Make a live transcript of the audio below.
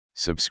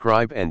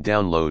Subscribe and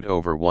download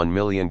over 1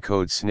 million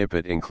code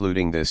snippet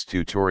including this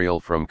tutorial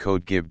from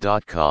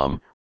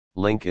codegive.com,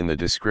 link in the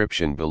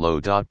description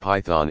below.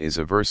 Python is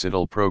a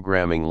versatile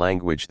programming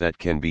language that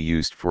can be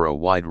used for a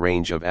wide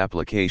range of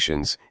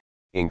applications,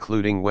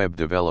 including web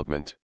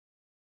development.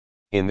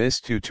 In this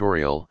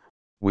tutorial,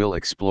 we'll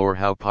explore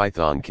how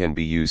Python can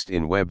be used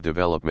in web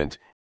development,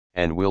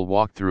 and we'll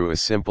walk through a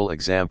simple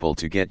example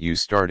to get you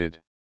started.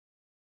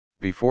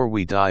 Before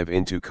we dive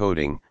into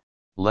coding,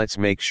 let's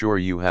make sure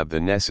you have the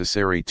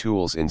necessary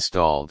tools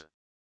installed.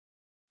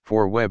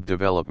 For web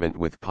development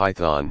with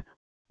Python,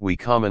 we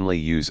commonly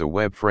use a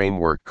web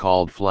framework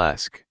called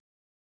Flask.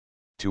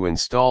 To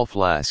install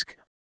Flask,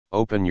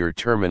 open your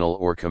terminal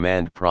or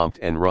command prompt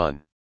and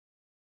run.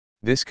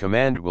 This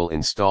command will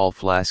install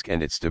Flask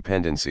and its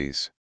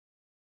dependencies.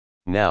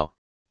 Now,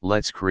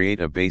 let's create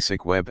a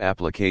basic web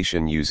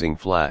application using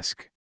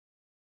Flask.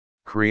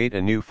 Create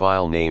a new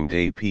file named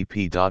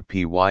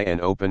app.py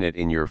and open it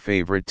in your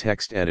favorite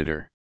text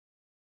editor.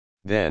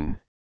 Then,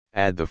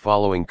 add the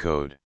following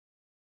code.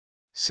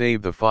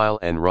 Save the file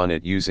and run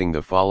it using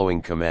the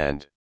following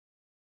command.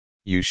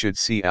 You should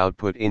see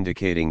output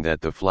indicating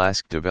that the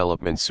Flask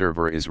development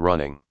server is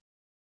running.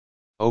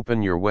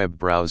 Open your web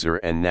browser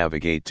and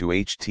navigate to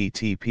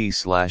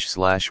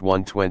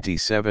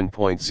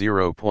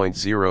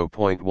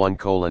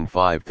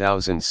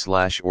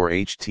http://127.0.0.1:5000/ or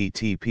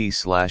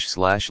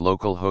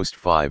http://localhost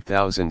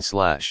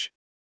 5000/.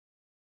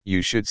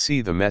 You should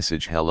see the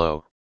message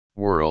 "Hello,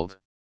 world.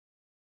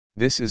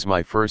 This is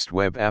my first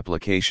web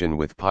application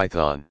with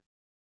Python.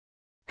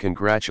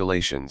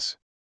 Congratulations!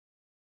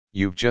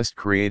 You've just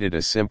created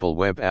a simple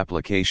web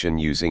application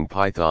using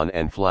Python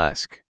and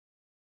Flask.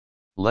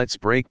 Let's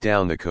break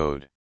down the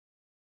code.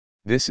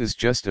 This is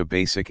just a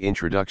basic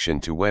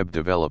introduction to web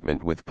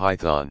development with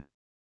Python.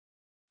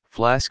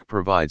 Flask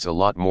provides a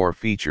lot more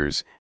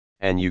features,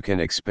 and you can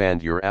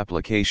expand your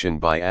application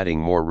by adding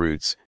more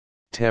routes,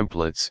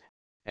 templates,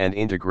 and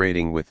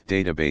integrating with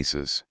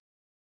databases.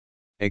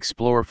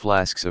 Explore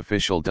Flask's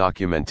official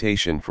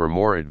documentation for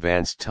more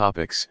advanced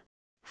topics.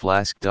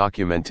 Flask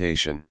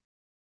documentation.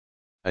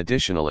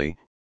 Additionally,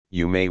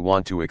 you may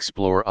want to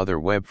explore other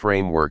web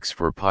frameworks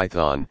for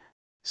Python,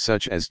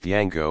 such as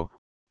Django,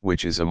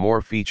 which is a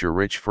more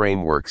feature-rich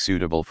framework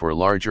suitable for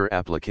larger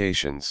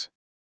applications.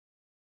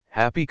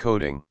 Happy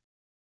coding!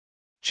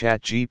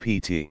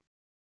 ChatGPT